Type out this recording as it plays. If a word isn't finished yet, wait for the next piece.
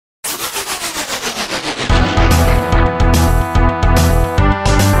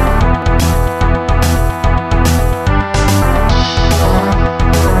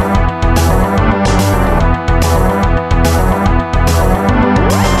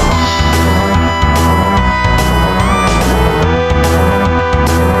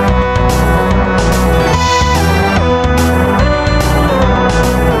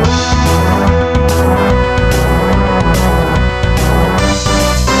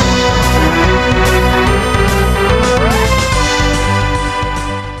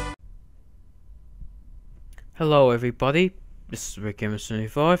Hello everybody, this is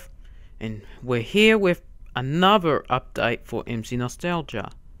Mcnostalgia, and we're here with another update for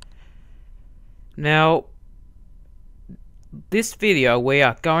Mcnostalgia. Now, this video we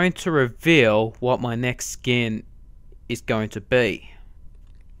are going to reveal what my next skin is going to be.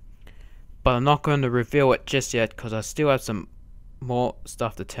 But I'm not going to reveal it just yet because I still have some more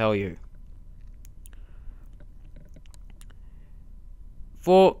stuff to tell you.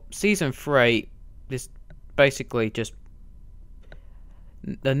 For Season 3, this basically just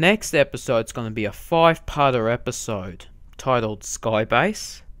the next episode is going to be a 5-parter episode titled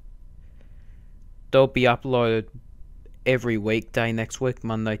Skybase. They'll be uploaded every weekday next week,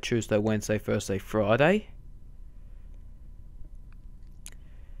 Monday, Tuesday, Wednesday, Thursday, Friday.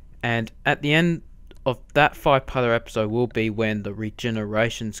 And at the end of that 5-parter episode will be when the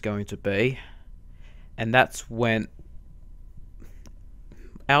regeneration's going to be, and that's when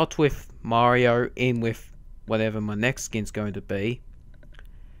out with Mario, in with whatever my next skin's going to be,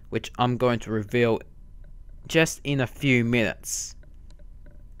 which I'm going to reveal just in a few minutes.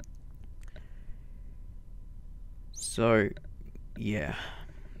 So yeah,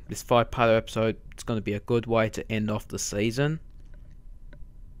 this 5-parter episode is going to be a good way to end off the season.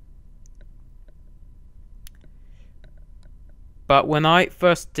 But when I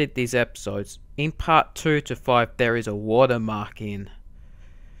first did these episodes, in part 2 to 5 there is a watermark in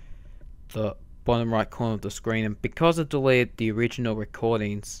the bottom right corner of the screen, and because I deleted the original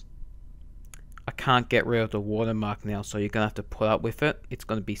recordings I can't get rid of the watermark now, so you're gonna have to put up with it. It's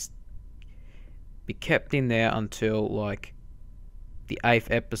gonna be kept in there until like the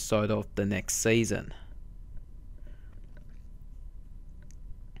 8th episode of the next season.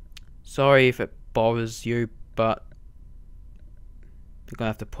 Sorry if it bothers you, but you're gonna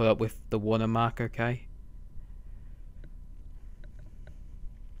have to put up with the watermark, okay?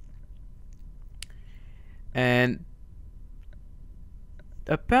 And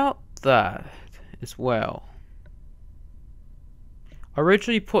about that as well, I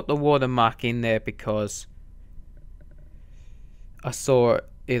originally put the watermark in there because I saw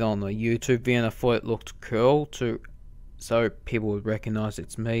it on a YouTube video and I thought it looked cool so people would recognize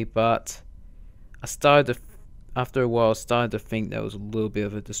it's me, but I started to, after a while I started to think that was a little bit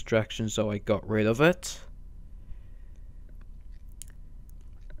of a distraction, so I got rid of it.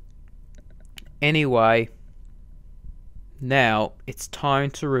 Anyway, now it's time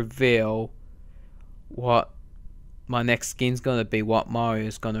to reveal what my next skin's gonna be, what Mario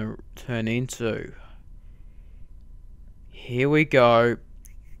is gonna turn into. Here we go.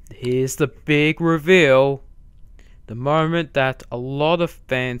 Here's the big reveal. The moment that a lot of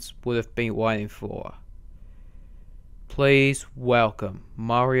fans would have been waiting for. Please welcome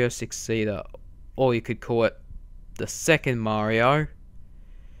Mario Succeeder, or you could call it the second Mario.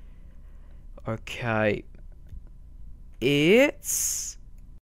 Okay. It's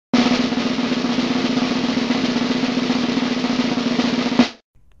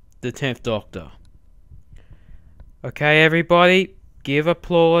the 10th Doctor. Okay, everybody, give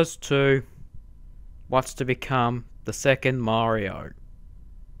applause to what's to become the second Mario.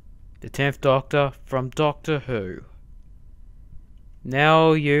 The 10th Doctor from Doctor Who.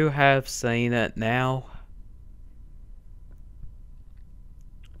 Now you have seen it now.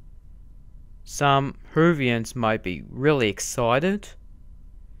 Some Whovians might be really excited,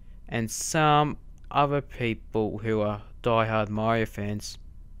 and some other people who are diehard Mario fans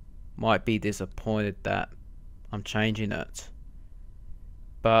might be disappointed that I'm changing it.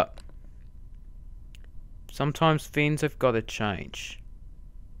 But sometimes things have got to change.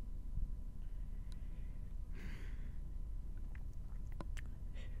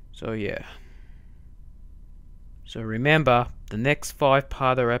 So yeah. So remember, the next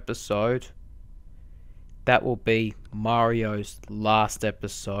 5-parter episode, that will be Mario's last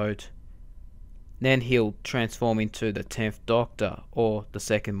episode. Then he'll transform into the 10th Doctor, or the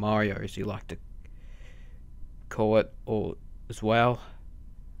second Mario as you like to call it, or as well.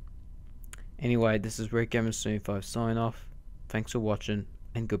 Anyway, this is Rick Mcnostalgia sign off. Thanks for watching,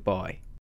 and goodbye.